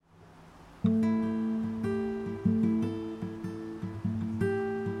Welcome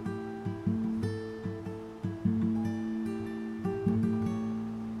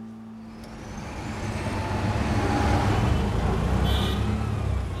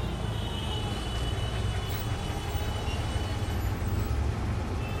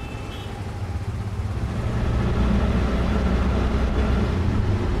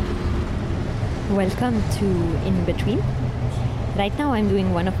to inBetween. Right now I'm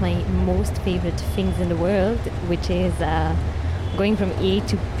doing one of my most favorite things in the world, which is going from A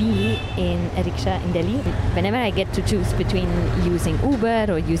to B in a rickshaw in Delhi. Whenever I get to choose between using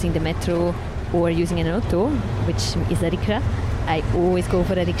Uber or using the metro or using an auto, which is a rickshaw, I always go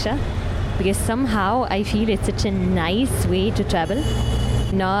for a rickshaw because somehow I feel it's such a nice way to travel.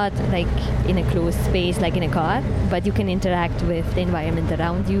 Not like in a closed space like in a car, but you can interact with the environment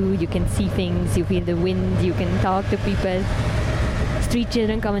around you, you can see things, you feel the wind, you can talk to people, street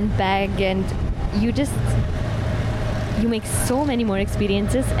children come and beg, and you make so many more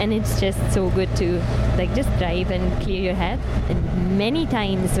experiences, and it's just so good to like just drive and clear your head. And many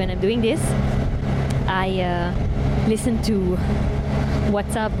times when I'm doing this, I listen to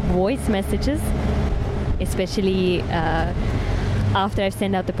WhatsApp voice messages, especially after I've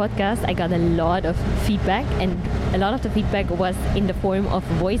sent out the podcast. I got a lot of feedback, and a lot of the feedback was in the form of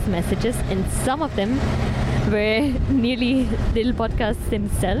voice messages, and some of them were nearly little podcasts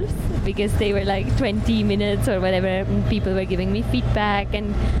themselves because they were like 20 minutes or whatever, and people were giving me feedback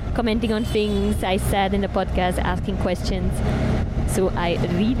and commenting on things I said in the podcast, asking questions. So I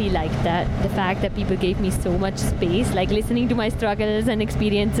really liked that, the fact that people gave me so much space, like listening to my struggles and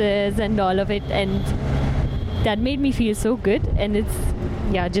experiences and all of it, and that made me feel so good, and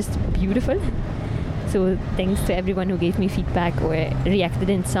it's just beautiful. So thanks to everyone who gave me feedback or reacted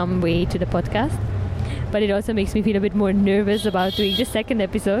in some way to the podcast. But it also makes me feel a bit more nervous about doing the second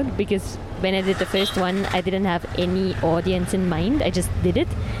episode, because when I did the first one I didn't have any audience in mind, I just did it,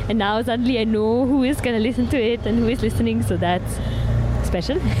 and now suddenly I know who is going to listen to it and who is listening, so that's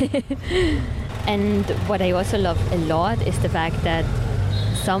special. And what I also love a lot is the fact that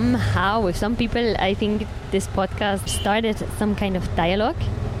somehow with some people I think this podcast started some kind of dialogue,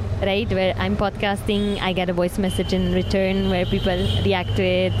 right, where I'm podcasting, I get a voice message in return where people react to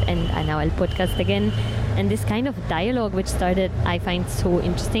it, and now I'll podcast again, and this kind of dialogue which started I find so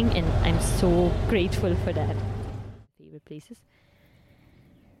interesting, and I'm so grateful for that. Favorite places.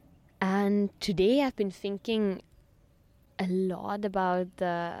 And today I've been thinking a lot about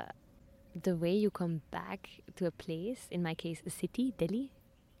the way you come back to a place, in my case a city, Delhi,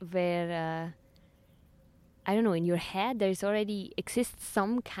 where I don't know, in your head there's already exists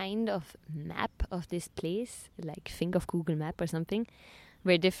some kind of map of this place, like think of Google Map or something,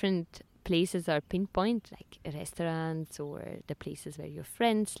 where different places are pinpoint, like restaurants or the places where your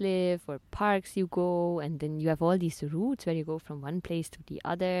friends live or parks you go, and then you have all these routes where you go from one place to the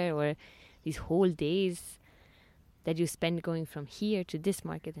other, or these whole days that you spend going from here to this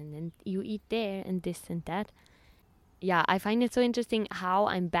market, and then you eat there and this and that. Yeah, I find it so interesting how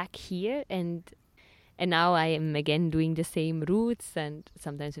I'm back here, and now I am again doing the same routes, and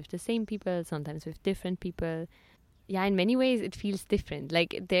sometimes with the same people, sometimes with different people. Yeah, in many ways it feels different.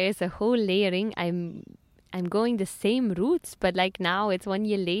 Like there's a whole layering. I'm going the same routes, but like now it's 1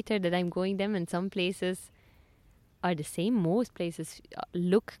 year later that I'm going them, and some places are the same. Most places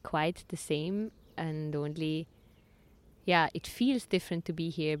look quite the same, and only, it feels different to be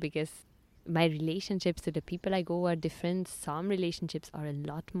here because my relationships to the people I go are different. Some relationships are a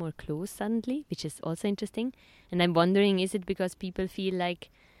lot more close suddenly, which is also interesting. And I'm wondering, is it because people feel like,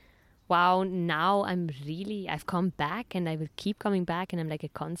 wow, now I've come back and I will keep coming back, and I'm like a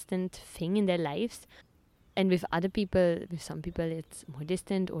constant thing in their lives. And with other people, with some people it's more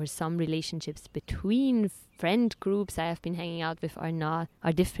distant, or some relationships between friend groups I have been hanging out with are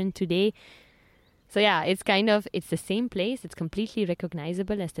different today. So yeah, it's the same place. It's completely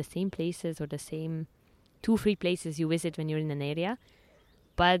recognizable as the same places or the same 2-3 places you visit when you're in an area.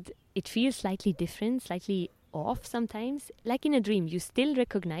 But it feels slightly different, slightly off sometimes. Like in a dream, you still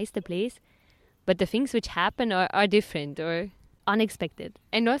recognize the place, but the things which happen are different or unexpected.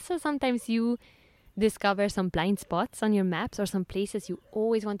 And also sometimes you discover some blind spots on your maps, or some places you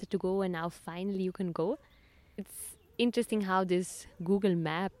always wanted to go and now finally you can go. It's interesting how this Google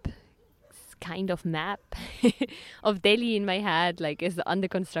map kind of map of Delhi in my head is under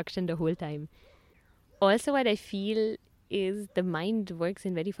construction the whole time. Also, what I feel is the mind works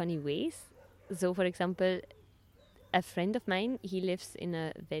in very funny ways. So for example, a friend of mine, he lives in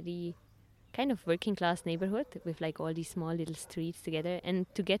a very kind of working class neighborhood with all these small little streets together, and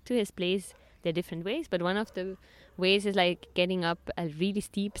to get to his place there are different ways, but one of the ways is getting up a really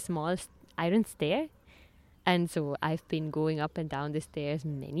steep small iron stair. And so I've been going up and down the stairs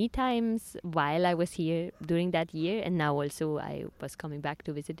many times while I was here during that year. And now also I was coming back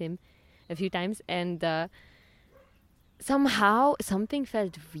to visit him a few times. And somehow something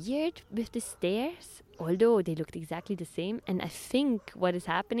felt weird with the stairs, although they looked exactly the same. And I think what is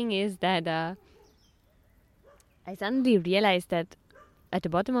happening is that I suddenly realized that at the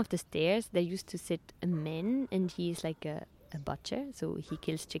bottom of the stairs there used to sit a man, and he's like a butcher, so he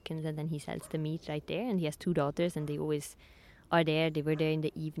kills chickens and then he sells the meat right there. And he has 2 daughters, and they always are there. They were there in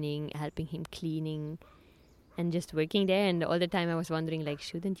the evening helping him cleaning and just working there. And all the time I was wondering, like,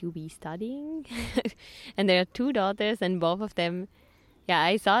 shouldn't you be studying? And there are 2 daughters, and both of them,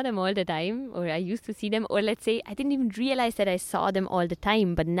 I saw them all the time, or I used to see them, or let's say I didn't even realize that I saw them all the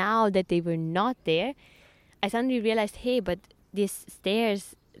time. But now that they were not there, I suddenly realized, hey, but these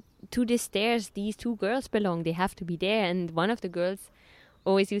stairs, these 2 girls belong. They have to be there. And one of the girls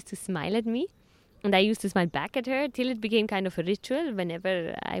always used to smile at me, and I used to smile back at her, till it became kind of a ritual.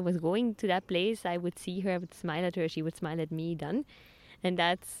 Whenever I was going to that place, I would see her, I would smile at her, she would smile at me, done. And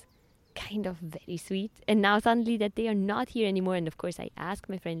that's kind of very sweet. And now suddenly that they are not here anymore, and of course I asked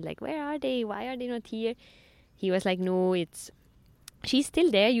my friend, like, where are they? Why are they not here? He was like, no, she's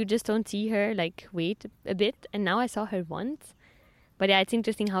still there, you just don't see her, like, wait a bit. And now I saw her once. But it's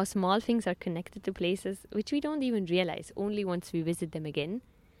interesting how small things are connected to places which we don't even realize, only once we visit them again.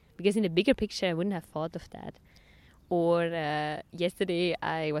 Because in the bigger picture, I wouldn't have thought of that. Or yesterday,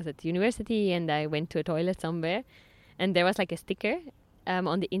 I was at university and I went to a toilet somewhere, and there was like a sticker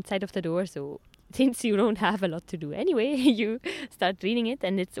on the inside of the door. So since you don't have a lot to do anyway, you start reading it,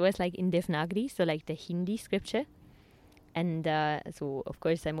 and it was like in Devanagari, so like the Hindi scripture. And so, of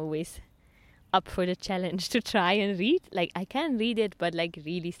course, I'm always up for the challenge to try and read. Like, I can read it, but like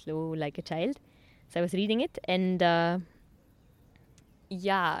really slow, like a child. So I was reading it, and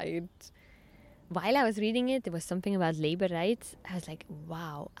while I was reading it, there was something about labor rights. I was like,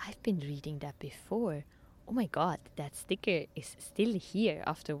 wow, I've been reading that before. Oh my God, that sticker is still here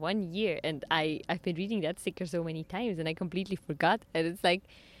after 1 year. And I've been reading that sticker so many times, and I completely forgot. And it's like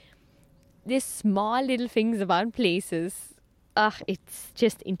these small little things about places. It's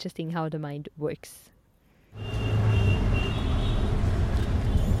just interesting how the mind works.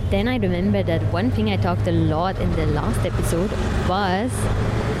 Then I remember that one thing I talked a lot in the last episode was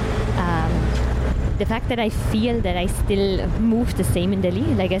the fact that I feel that I still move the same in Delhi.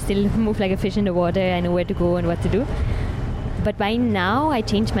 Like, I still move like a fish in the water. I know where to go and what to do. But by now I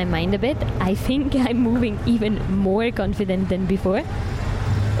changed my mind a bit. I think I'm moving even more confident than before.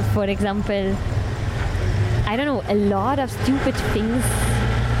 For example, I don't know, a lot of stupid things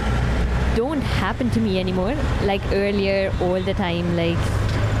don't happen to me anymore. Like earlier, all the time, like,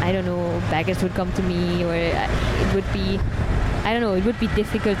 I don't know, beggars would come to me, or it would be, I don't know, it would be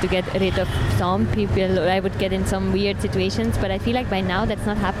difficult to get rid of some people, or I would get in some weird situations. But I feel like by now that's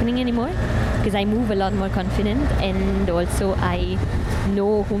not happening anymore, because I move a lot more confident, and also I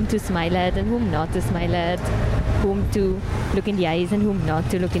know whom to smile at and whom not to smile at, whom to look in the eyes and whom not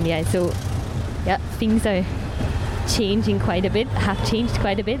to look in the eyes. So yeah, things are changing quite a bit, have changed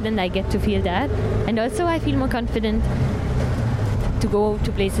quite a bit, and I get to feel that. And also I feel more confident to go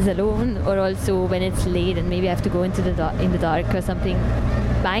to places alone, or also when it's late and maybe I have to go into in the dark or something.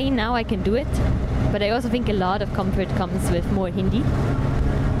 By now I can do it, but I also think a lot of comfort comes with more Hindi.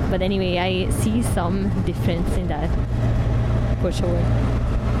 But anyway, I see some difference in that, for sure.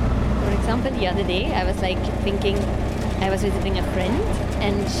 For example, the other day I was like thinking, I was visiting a friend,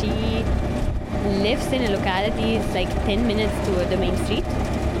 and she lives in a locality, it's like 10 minutes to the main street,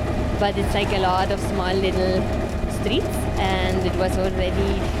 but it's like a lot of small little streets, and it was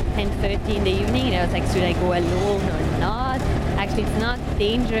already 10:30 in the evening, and I was like, should I go alone or not? Actually, it's not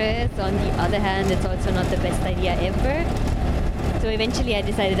dangerous. On the other hand, it's also not the best idea ever. So eventually I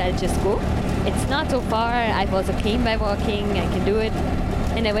decided I'll just go. It's not so far. I've also came by walking. I can do it.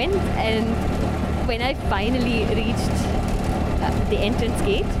 And I went, and when I finally reached the entrance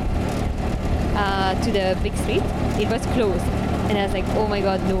gate to the big street, it was closed. And I was like, oh my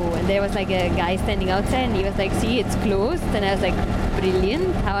God, no. And there was like a guy standing outside, and he was like, see, it's closed. And I was like,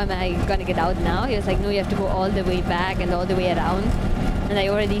 brilliant. How am I going to get out now? He was like, no, you have to go all the way back and all the way around. And I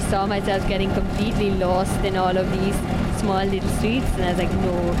already saw myself getting completely lost in all of these small little streets. And I was like,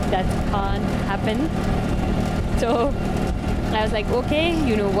 no, that can't happen. So I was like, okay,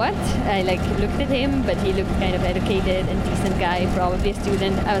 you know what? I like looked at him, but he looked kind of educated and decent guy, probably a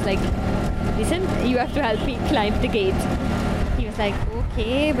student. I was like, listen, you have to help me climb the gate. He was like,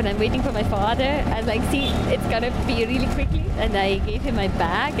 okay, but I'm waiting for my father. I was like, see, it's gonna be really quickly. And I gave him my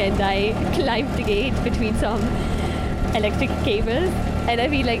bag, and I climbed the gate between some electric cables. And I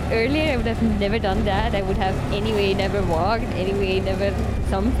feel like earlier I would have never done that. I would have anyway never walked, anyway never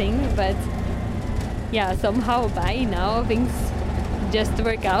something. But yeah, somehow by now things just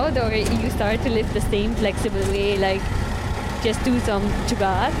work out, or you start to live the same flexible way, like just do some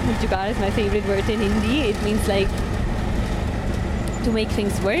jugaad. Jugaad is my favorite word in Hindi. It means like to make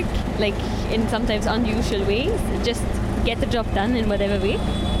things work, like in sometimes unusual ways, just get the job done in whatever way.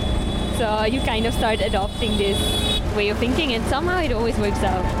 So you kind of start adopting this way of thinking, and somehow it always works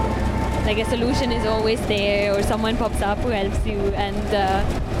out. Like a solution is always there, or someone pops up who helps you. And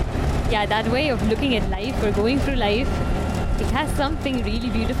yeah, that way of looking at life or going through life, it has something really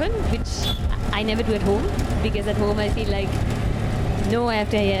beautiful, which I never do at home, because at home I feel like, no, I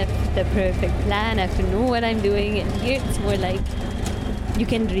have to have the perfect plan, I have to know what I'm doing. And here it's more like you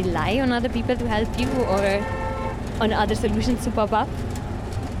can rely on other people to help you, or on other solutions to pop up.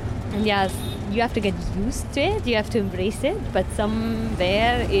 And yes, you have to get used to it, you have to embrace it, but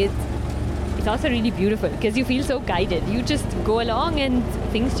somewhere it's also really beautiful, because you feel so guided. You just go along and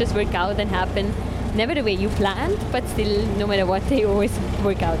things just work out and happen. Never the way you planned, but still, no matter what, they always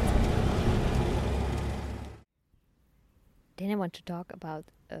work out. Then I want to talk about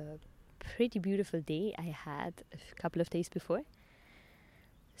a pretty beautiful day I had a couple of days before.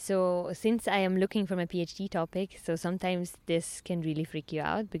 So since I am looking for my PhD topic, so sometimes this can really freak you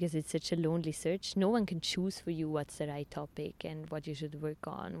out, because it's such a lonely search. No one can choose for you what's the right topic and what you should work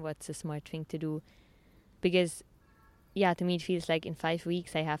on, what's a smart thing to do. Because, yeah, to me it feels like in 5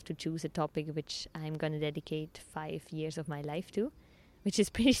 weeks I have to choose a topic which I'm going to dedicate 5 years of my life to, which is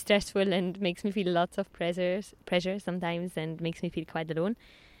pretty stressful and makes me feel lots of pressure sometimes, and makes me feel quite alone.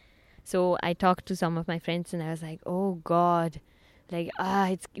 So I talked to some of my friends and I was like, oh God, like,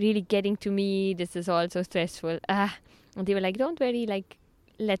 it's really getting to me. This is all so stressful. And they were like, don't worry, like,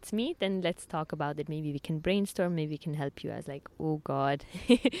 let's meet and let's talk about it. Maybe we can brainstorm, maybe we can help you. I was like, oh God,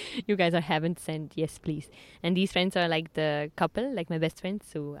 you guys are heaven sent. Yes, please. And these friends are like the couple, like my best friends.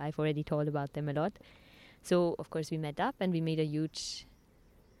 So I've already told about them a lot. So, of course, we met up and we made a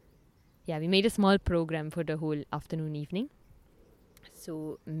small program for the whole afternoon, evening.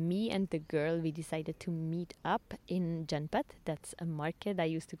 So me and the girl, we decided to meet up in Janpat. That's a market. I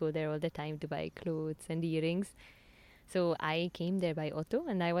used to go there all the time to buy clothes and earrings. So I came there by auto,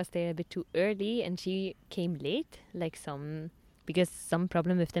 and I was there a bit too early, and she came late, because some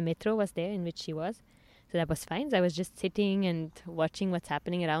problem with the metro was there in which she was. So that was fine. So I was just sitting and watching what's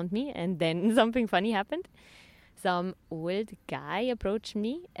happening around me, and then something funny happened. Some old guy approached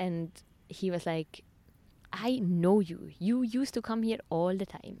me, and he was like, I know you. You used to come here all the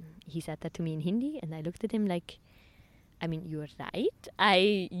time. He said that to me in Hindi, and I looked at him like, I mean, you're right.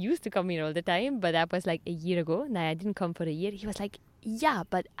 I used to come here all the time, but that was like a year ago. Now I didn't come for a year. He was like, yeah,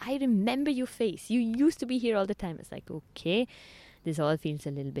 but I remember your face. You used to be here all the time. I was like, okay, this all feels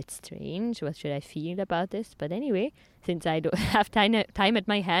a little bit strange. What should I feel about this? But anyway, since I don't have time at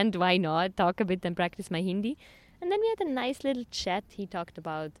my hand, why not talk a bit and practice my Hindi? And then we had a nice little chat. He talked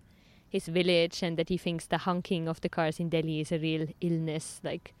about his village, and that he thinks the honking of the cars in Delhi is a real illness,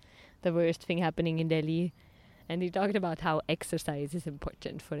 like the worst thing happening in Delhi. And he talked about how exercise is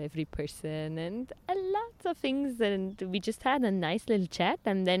important for every person, and a lot of things. And we just had a nice little chat,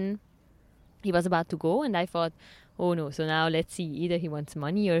 and then he was about to go, and I thought, oh no, so now let's see, either he wants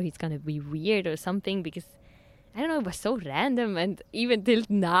money or he's going to be weird or something, because I don't know, it was so random, and even till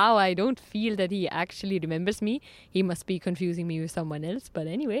now I don't feel that he actually remembers me. He must be confusing me with someone else, but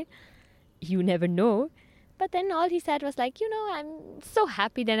anyway, you never know. But then all he said was like, I'm so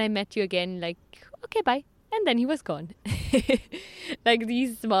happy that I met you again, like, okay, bye. And then he was gone. Like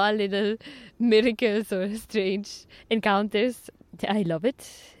these small little miracles or strange encounters, I love it.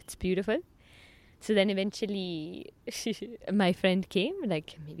 It's beautiful. So then eventually my friend came,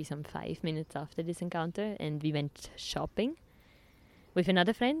 like maybe some 5 minutes after this encounter, and we went shopping with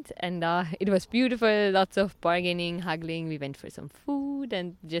another friend, and it was beautiful. Lots of bargaining, haggling. We went for some food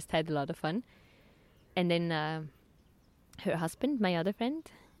and just had a lot of fun. And then her husband, my other friend,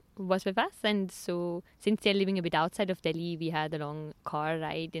 was with us, and so since they're living a bit outside of Delhi, we had a long car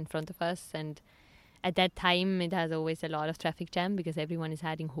ride in front of us. And at that time it has always a lot of traffic jam, because everyone is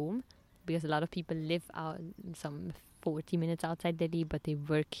heading home, because a lot of people live out some 40 minutes outside Delhi, but they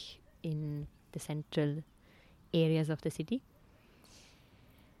work in the central areas of the city.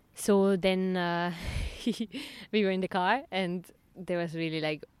 So then we were in the car, and there was really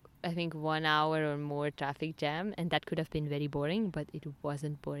like, I think 1 hour or more traffic jam, and that could have been very boring, but it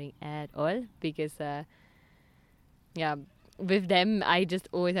wasn't boring at all, because with them I just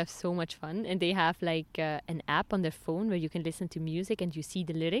always have so much fun. And they have like an app on their phone where you can listen to music and you see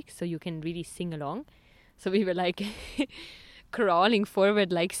the lyrics, so you can really sing along. So we were like crawling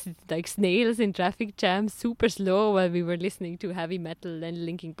forward like snails in traffic jams, super slow, while we were listening to heavy metal and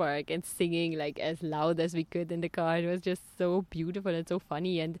Linkin Park and singing like as loud as we could in the car. It was just so beautiful and so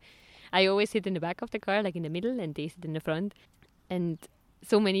funny. And I always sit in the back of the car, like in the middle, and they sit in the front. And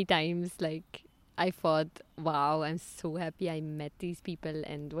so many times, like, I thought, wow, I'm so happy I met these people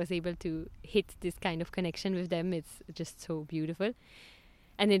and was able to hit this kind of connection with them. It's just so beautiful.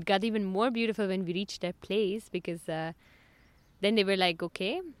 And it got even more beautiful when we reached their place, because then they were like,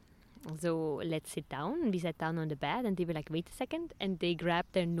 okay, so let's sit down. And we sat down on the bed, and they were like, wait a second. And they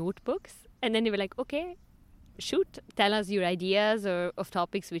grabbed their notebooks, and then they were like, okay, shoot, tell us your ideas or of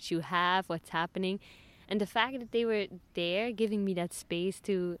topics which you have, what's happening. And the fact that they were there giving me that space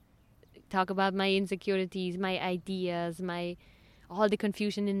to talk about my insecurities, my ideas, all the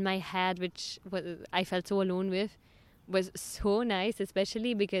confusion in my head, which I felt so alone with, was so nice,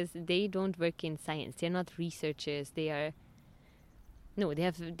 especially because they don't work in science. They're not researchers. They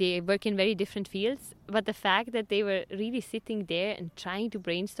work in very different fields. But the fact that they were really sitting there and trying to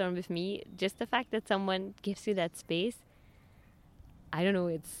brainstorm with me, just the fact that someone gives you that space, I don't know,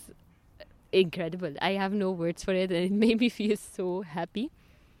 it's incredible. I have no words for it, and it made me feel so happy.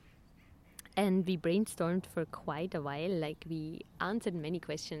 And we brainstormed for quite a while. Like, we answered many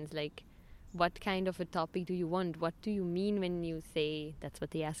questions, like, what kind of a topic do you want? What do you mean when you say, that's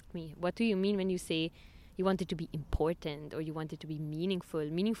what they asked me, what do you mean when you say you want it to be important, or you want it to be meaningful?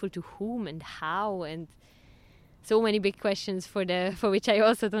 Meaningful to whom and how? And so many big questions for which I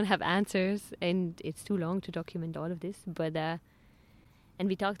also don't have answers, and it's too long to document all of this. But and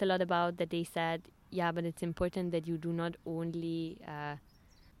we talked a lot about that. They said, yeah, but it's important that you do not only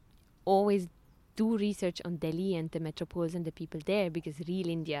always do research on Delhi and the metropoles and the people there, because real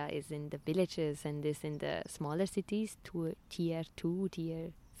India is in the villages and is in the smaller cities, tier 2,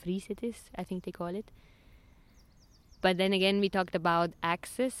 tier 3 cities, I think they call it. But then again, we talked about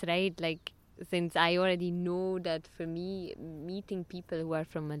access, right? Like, since I already know that for me, meeting people who are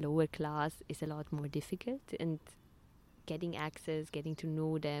from a lower class is a lot more difficult, and getting access, getting to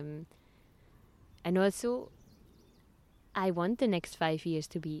know them. And also, I want the next 5 years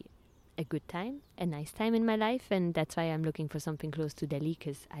to be a good time, a nice time in my life, and that's why I'm looking for something close to Delhi,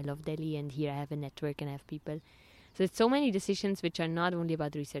 because I love Delhi, and here I have a network and I have people. So it's so many decisions which are not only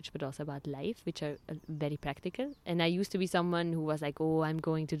about research but also about life, which are very practical. And I used to be someone who was like, oh, I'm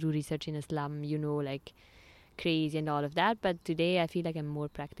going to do research in a slum, like crazy and all of that. But today I feel like I'm more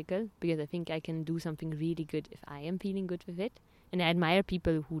practical, because I think I can do something really good if I am feeling good with it. And I admire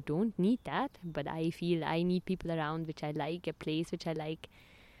people who don't need that, but I feel I need people around which I like, a place which I like.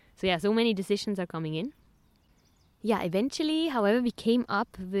 So yeah, so many decisions are coming in. Yeah, eventually, however, we came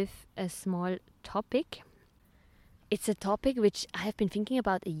up with a small topic. It's a topic which I have been thinking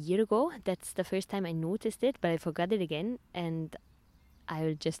about a year ago. That's the first time I noticed it, but I forgot it again. And I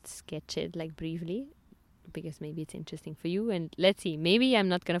will just sketch it like briefly, because maybe it's interesting for you. And let's see, maybe I'm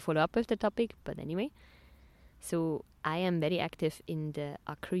not going to follow up with the topic, but anyway. So I am very active in the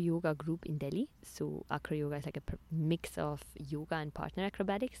acro yoga group in Delhi. So acro yoga is like a mix of yoga and partner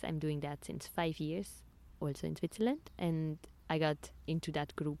acrobatics. I'm doing that since 5 years, also in Switzerland. And I got into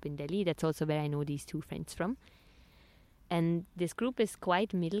that group in Delhi. That's also where I know these two friends from. And this group is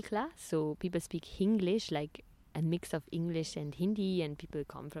quite middle class. So people speak English, like a mix of English and Hindi, and people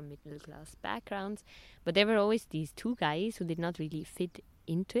come from middle class backgrounds. But there were always these two guys who did not really fit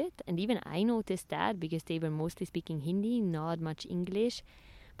into it, and even I noticed that, because they were mostly speaking Hindi, not much English.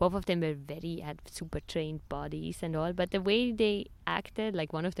 Both of them had super trained bodies and all, but the way they acted,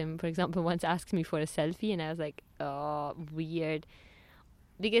 like one of them, for example, once asked me for a selfie, and I was like, oh, weird,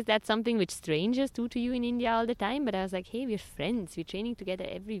 because that's something which strangers do to you in India all the time. But I was like, hey, we're friends, we're training together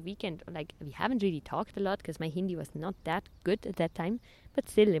every weekend. Like, we haven't really talked a lot because my Hindi was not that good at that time, but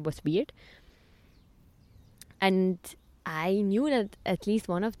still it was weird. And I knew that at least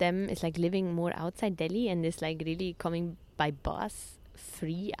one of them is like living more outside Delhi and is like really coming by bus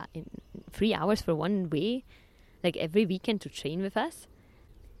 3 hours for one way, like every weekend to train with us.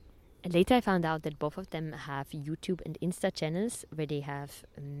 And later I found out that both of them have YouTube and Insta channels where they have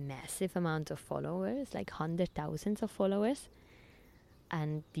a massive amount of followers, like 100,000 of followers.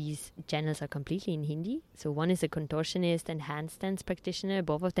 And these channels are completely in Hindi. So one is a contortionist and handstands practitioner.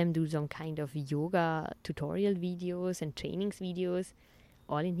 Both of them do some kind of yoga tutorial videos and trainings videos,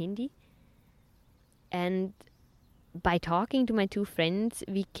 all in Hindi. And by talking to my two friends,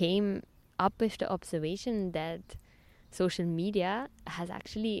 we came up with the observation that social media has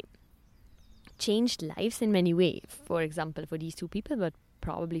actually changed lives in many ways. For example, for these two people, but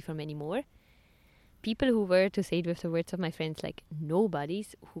probably for many more. people who were, to say it with the words of my friends, like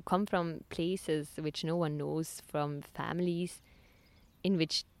nobodies, who come from places which no one knows, from families in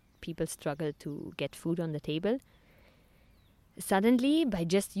which people struggle to get food on the table. Suddenly, by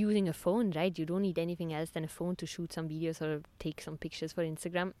just using a phone, right, you don't need anything else than a phone to shoot some videos or take some pictures for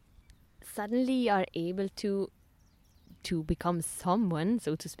Instagram, suddenly you are able to become someone,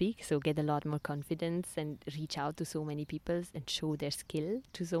 so to speak, so get a lot more confidence and reach out to so many people and show their skill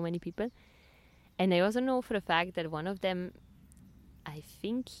to so many people. And I also know for a fact that one of them, I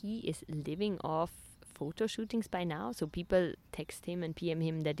think he is living off photo shootings by now. So people text him and PM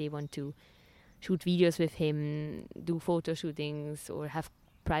him that they want to shoot videos with him, do photo shootings, or have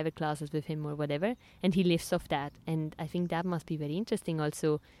private classes with him or whatever. And he lives off that. And I think that must be very interesting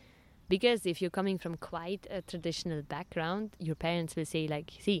also, because if you're coming from quite a traditional background, your parents will say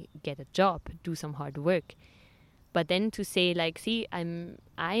like, see, get a job, do some hard work. But then to say like, see,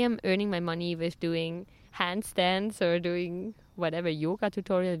 I am earning my money with doing handstands or doing whatever yoga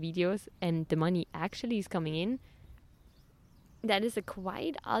tutorial videos, and the money actually is coming in. That is a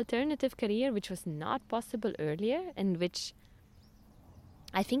quite alternative career, which was not possible earlier, and which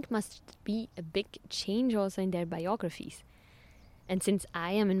I think must be a big change also in their biographies. And since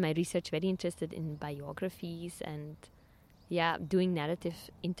I am in my research very interested in biographies and doing narrative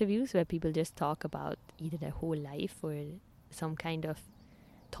interviews where people just talk about either their whole life or some kind of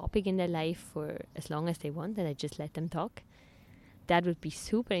topic in their life for as long as they want, and I just let them talk, that would be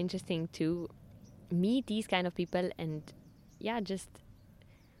super interesting to meet these kind of people and just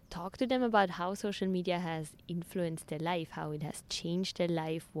talk to them about how social media has influenced their life, how it has changed their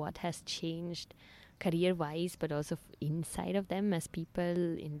life, what has changed career-wise, but also inside of them as people,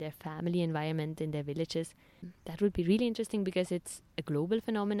 in their family environment, in their villages. That would be really interesting because it's a global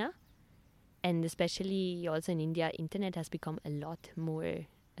phenomena, and especially also in India, internet has become a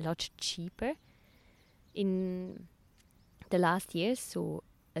lot cheaper in the last years. So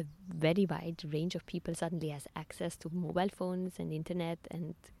a very wide range of people suddenly has access to mobile phones and internet,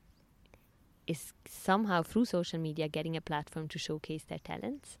 and is somehow through social media getting a platform to showcase their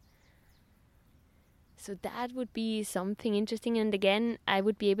talents. So that would be something interesting. And again, I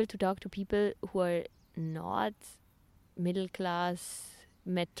would be able to talk to people who are not middle class,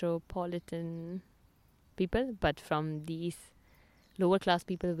 metropolitan people, but from these lower class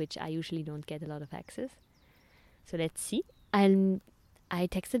people, which I usually don't get a lot of access. So let's see. I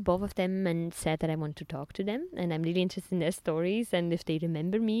texted both of them and said that I want to talk to them, and I'm really interested in their stories and if they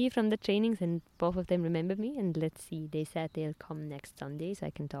remember me from the trainings, and both of them remember me. And let's see, they said they'll come next Sunday so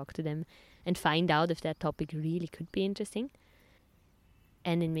I can talk to them and find out if that topic really could be interesting.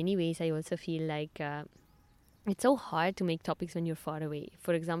 And in many ways, I also feel like it's so hard to make topics when you're far away.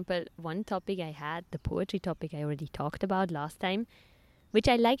 For example, one topic I had, the poetry topic, I already talked about last time, which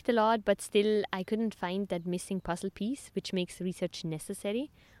I liked a lot, but still I couldn't find that missing puzzle piece which makes research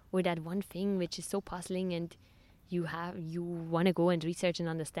necessary, or that one thing which is so puzzling and you want to go and research and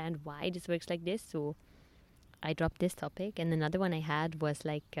understand why this works like this. So I dropped this topic. And another one I had was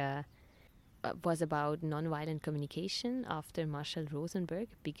was about nonviolent communication after Marshall Rosenberg,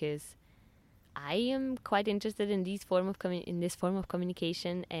 because I am quite interested in this form of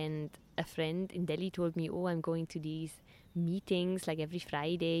communication, and a friend in Delhi told me, I'm going to these meetings like every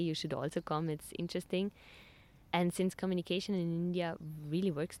Friday, you should also come, it's interesting. And since communication in India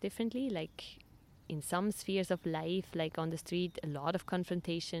really works differently, like in some spheres of life, like on the street, a lot of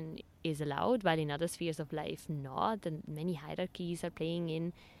confrontation is allowed, while in other spheres of life not, and many hierarchies are playing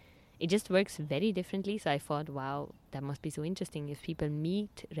in. It just works very differently. So I thought, wow, that must be so interesting. If people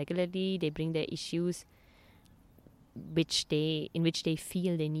meet regularly, they bring their issues in which they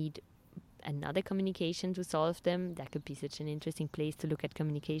feel they need another communication to solve them. That could be such an interesting place to look at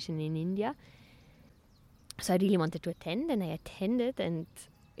communication in India. So I really wanted to attend, and I attended, and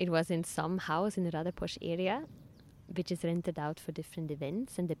it was in some house in a rather posh area, which is rented out for different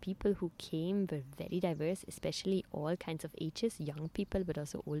events. And the people who came were very diverse, especially all kinds of ages, young people, but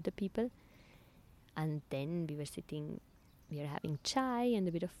also older people. And then we were having chai and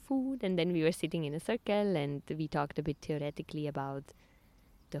a bit of food, and then we were sitting in a circle, and we talked a bit theoretically about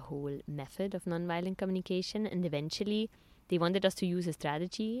the whole method of nonviolent communication. And eventually they wanted us to use a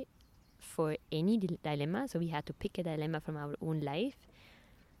strategy for any dilemma. So we had to pick a dilemma from our own life,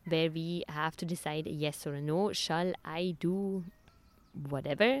 where we have to decide a yes or a no. Shall I do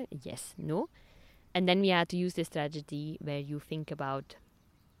whatever? Yes, no. And then we had to use this strategy where you think about,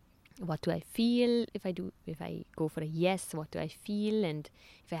 what do I feel if I go for a yes? What do I feel? And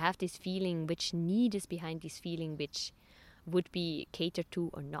if I have this feeling, which need is behind this feeling, which would be catered to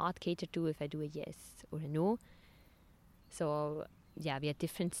or not catered to if I do a yes or a no. So we had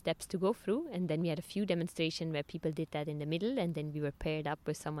different steps to go through, and then we had a few demonstrations where people did that in the middle, and then we were paired up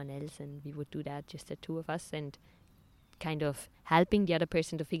with someone else, and we would do that, just the two of us, and kind of helping the other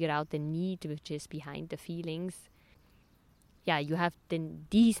person to figure out the need which is behind the feelings. You have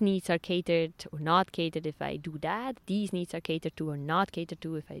these needs are catered or not catered if I do that. These needs are catered to or not catered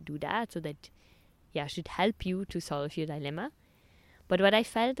to if I do that. So that, should help you to solve your dilemma. But what I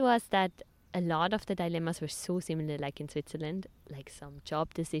felt was that a lot of the dilemmas were so similar, like in Switzerland, like some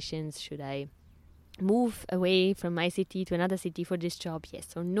job decisions. Should I move away from my city to another city for this job?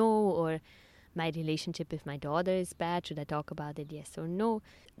 Yes or no? Or my relationship with my daughter is bad. Should I talk about it? Yes or no?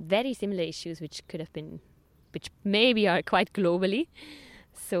 Very similar issues which maybe are quite globally.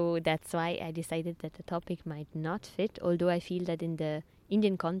 So that's why I decided that the topic might not fit, although I feel that in the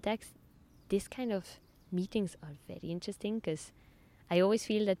Indian context, this kind of meetings are very interesting, because I always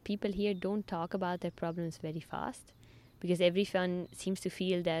feel that people here don't talk about their problems very fast, because everyone seems to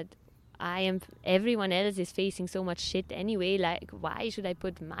feel that everyone else is facing so much shit anyway. Like, why should I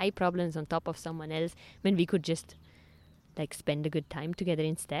put my problems on top of someone else when we could just like spend a good time together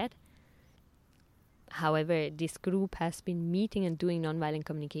instead? However, this group has been meeting and doing nonviolent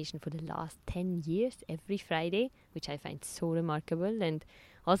communication for the last 10 years, every Friday, which I find so remarkable. And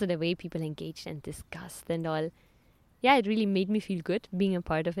also the way people engaged and discussed and all. Yeah, it really made me feel good being a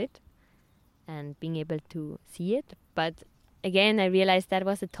part of it and being able to see it. But again, I realized that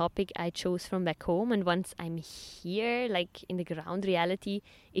was a topic I chose from back home. And once I'm here, like in the ground reality,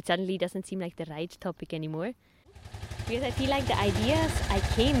 it suddenly doesn't seem like the right topic anymore. Because I feel like the ideas I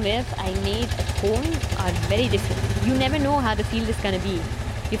came with, I made at home, are very different. You never know how the field is going to be.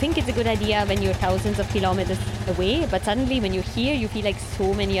 You think it's a good idea when you're thousands of kilometers away, but suddenly when you're here, you feel like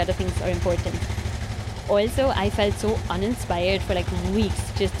so many other things are important. Also, I felt so uninspired for like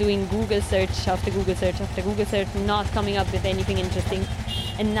weeks, just doing Google search after Google search after Google search, not coming up with anything interesting.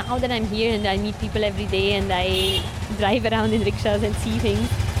 And now that I'm here and I meet people every day and I drive around in rickshaws and see things,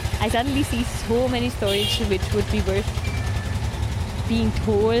 I suddenly see so many stories which would be worth being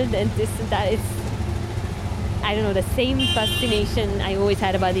told, and this and that. It's, I don't know, the same fascination I always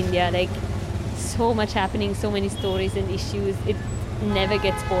had about India. Like, so much happening, so many stories and issues. It never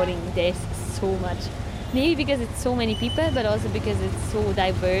gets boring. There's so much. Maybe because it's so many people, but also because it's so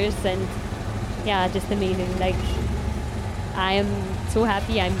diverse and just amazing. Like, I am so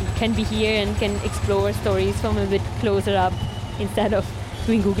happy I can be here and can explore stories from a bit closer up instead of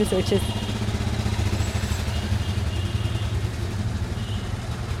doing Google searches.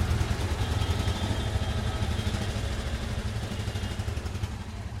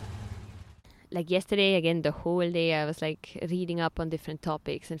 Like yesterday, again, the whole day I was like reading up on different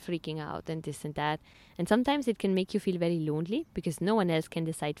topics and freaking out and this and that. And sometimes it can make you feel very lonely because no one else can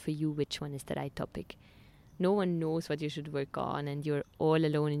decide for you which one is the right topic. No one knows what you should work on, and you're all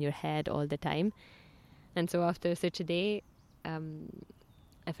alone in your head all the time. And so after such a day,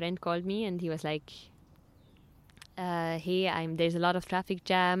 a friend called me and he was like, hey, there's a lot of traffic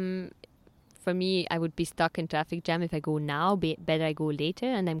jam. For me, I would be stuck in traffic jam if I go now. Better I go later,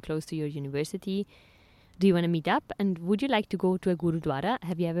 and I'm close to your university. Do you want to meet up? And would you like to go to a gurudwara?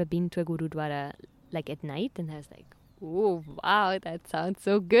 Have you ever been to a gurudwara like at night? And I was like, oh, wow, that sounds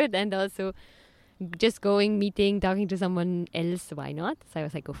so good. And also just going, meeting, talking to someone else, why not? So I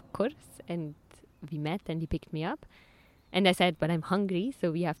was like, of course. And we met and he picked me up. And I said, but I'm hungry, so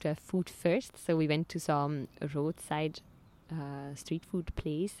we have to have food first. So we went to some roadside street food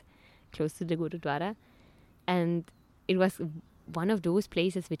place close to the Gurudwara. And it was one of those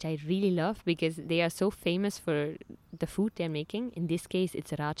places which I really love because they are so famous for the food they're making. In this case,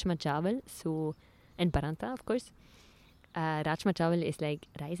 it's rajma chawal, and paranta, of course. Rajma chawal is like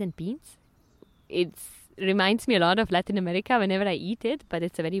rice and beans. It reminds me a lot of Latin America whenever I eat it, but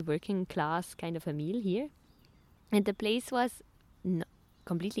it's a very working class kind of a meal here. And the place was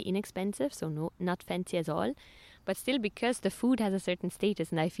completely inexpensive, so not fancy at all. But still, because the food has a certain status,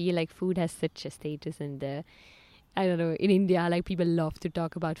 and I feel like food has such a status, and I don't know, in India, like people love to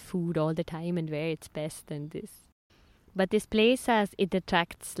talk about food all the time and where it's best and this. But this place it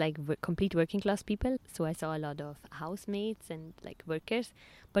attracts like complete working class people. So I saw a lot of housemates and like workers,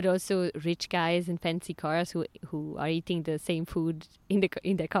 but also rich guys in fancy cars who are eating the same food in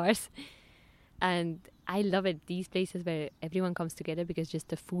their cars. And I love it. These places where everyone comes together because just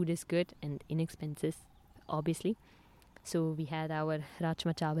the food is good and inexpensive, obviously. So we had our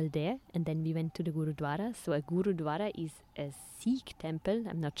Rajma Chawal there, and then we went to the Gurudwara. So a Gurudwara is a Sikh temple.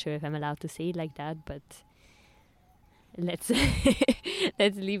 I'm not sure if I'm allowed to say it like that, but let's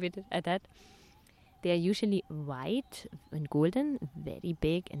leave it at that. they are usually white and golden, very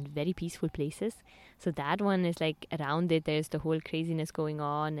big and very peaceful places. So that one is like around it, there's the whole craziness going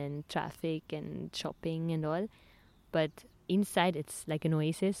on and traffic and shopping and all. But inside, it's like an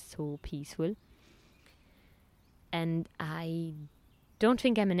oasis, so peaceful. And I don't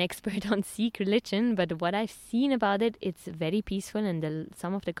think I'm an expert on Sikh religion, but what I've seen about it, it's very peaceful, and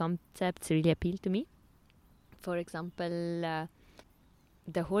some of the concepts really appeal to me. For example,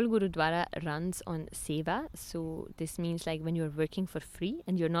 the whole Gurudwara runs on seva. So this means like when you're working for free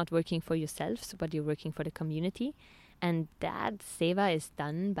and you're not working for yourself, but you're working for the community. And that seva is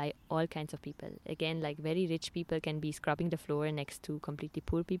done by all kinds of people. Again, like very rich people can be scrubbing the floor next to completely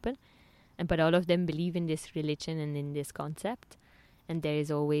poor people. But all of them believe in this religion and in this concept. And there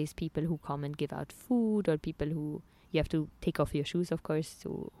is always people who come and give out food, or people who, you have to take off your shoes, of course,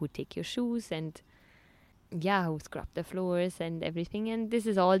 so who take your shoes and who scrub the floors and everything. And this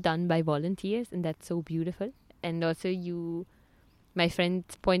is all done by volunteers, and that's so beautiful. And also my friend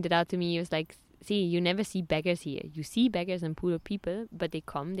pointed out to me, he was like, see, you never see beggars here. You see beggars and poor people, but they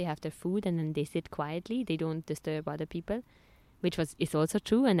come, they have their food, and then they sit quietly. They don't disturb other people, which is also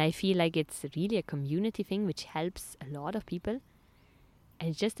true. And I feel like it's really a community thing, which helps a lot of people. And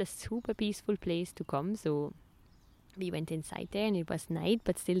it's just a super peaceful place to come. So we went inside there, and it was night,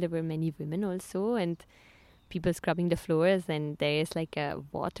 but still there were many women also, and people scrubbing the floors. And there is like a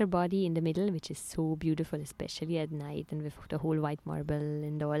water body in the middle, which is so beautiful, especially at night, and with the whole white marble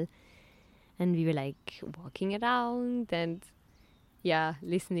and all. And we were like walking around and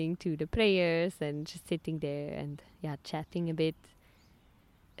listening to the prayers and just sitting there and chatting a bit.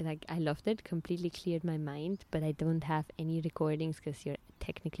 Like, I loved it, completely cleared my mind, but I don't have any recordings because you're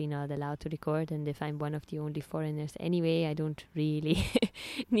technically not allowed to record. And if I'm one of the only foreigners anyway, I don't really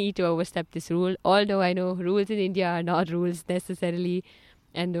need to overstep this rule. Although I know rules in India are not rules necessarily.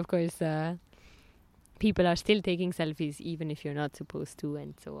 And of course, people are still taking selfies even if you're not supposed to,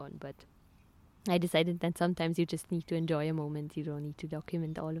 and so on. But I decided that sometimes you just need to enjoy a moment. You don't need to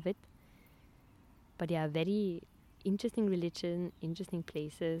document all of it. But very interesting religion, interesting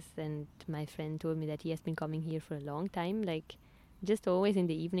places. And my friend told me that he has been coming here for a long time, like just always in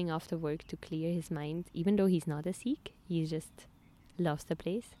the evening after work to clear his mind, even though he's not a Sikh. He just loves the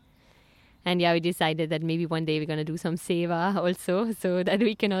place. And we decided that maybe one day we're going to do some seva also, so that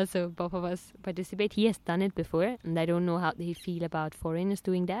we can also, both of us, participate. He has done it before, and I don't know how they feel about foreigners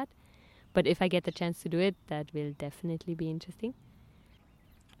doing that. But if I get the chance to do it, that will definitely be interesting.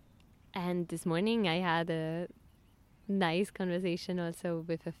 And this morning I had a nice conversation also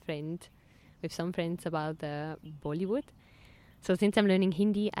with some friends about Bollywood. So since I'm learning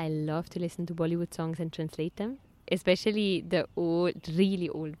Hindi, I love to listen to Bollywood songs and translate them, especially the really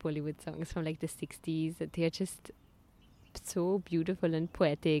old Bollywood songs from like the 60s. They're just so beautiful and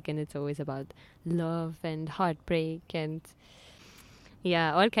poetic, and it's always about love and heartbreak and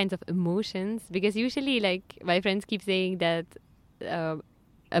all kinds of emotions. Because usually, like, my friends keep saying that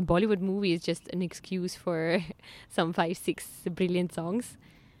a Bollywood movie is just an excuse for some 5-6 brilliant songs,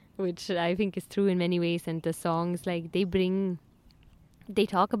 which I think is true in many ways. And the songs, like, they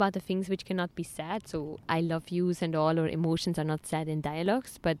talk about the things which cannot be said. So I love yous and all, or emotions are not said in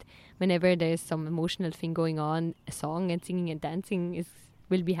dialogues. But whenever there's some emotional thing going on, a song and singing and dancing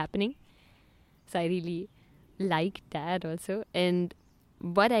will be happening. So I really liked that also. And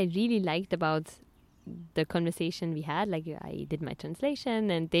what I really liked about the conversation we had, like, I did my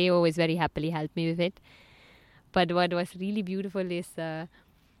translation and they always very happily helped me with it. But what was really beautiful is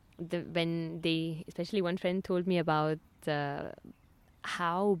especially one friend told me about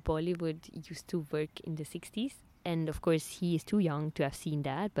how Bollywood used to work in the 60s. And of course, he is too young to have seen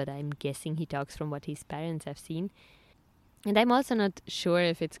that, but I'm guessing he talks from what his parents have seen. And I'm also not sure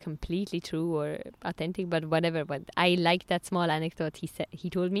if it's completely true or authentic, but whatever. But I like that small anecdote he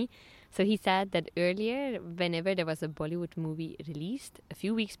told me. So he said that earlier, whenever there was a Bollywood movie released, a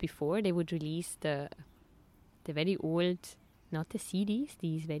few weeks before, they would release the very old, not the CDs,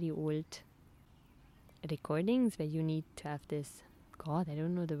 these very old recordings where you need to have this, God, I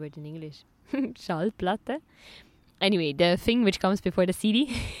don't know the word in English, Schallplatte. Anyway, the thing which comes before the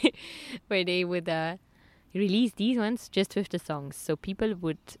CD, where they would release these ones just with the songs. So people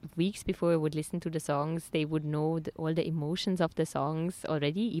would, weeks before, would listen to the songs. They would know all the emotions of the songs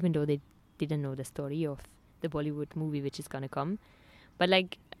already, even though they didn't know the story of the Bollywood movie which is going to come. But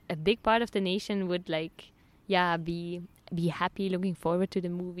like a big part of the nation would be happy, looking forward to the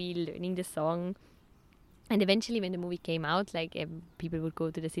movie, learning the song. And eventually when the movie came out, like people would go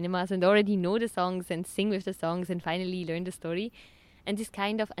to the cinemas and already know the songs and sing with the songs and finally learn the story. And this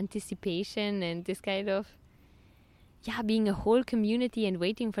kind of anticipation and this kind of yeah, being a whole community and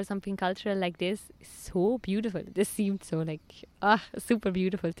waiting for something cultural like this is so beautiful. This seemed so like super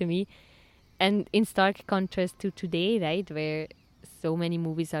beautiful to me, and in stark contrast to today, right, where so many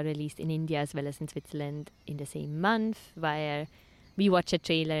movies are released in India as well as in Switzerland in the same month, where we watch a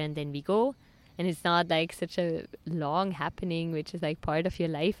trailer and then we go, and it's not like such a long happening which is like part of your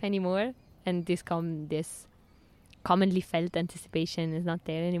life anymore, and this commonly felt anticipation is not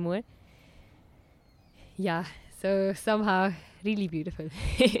there anymore. Yeah, so somehow really beautiful.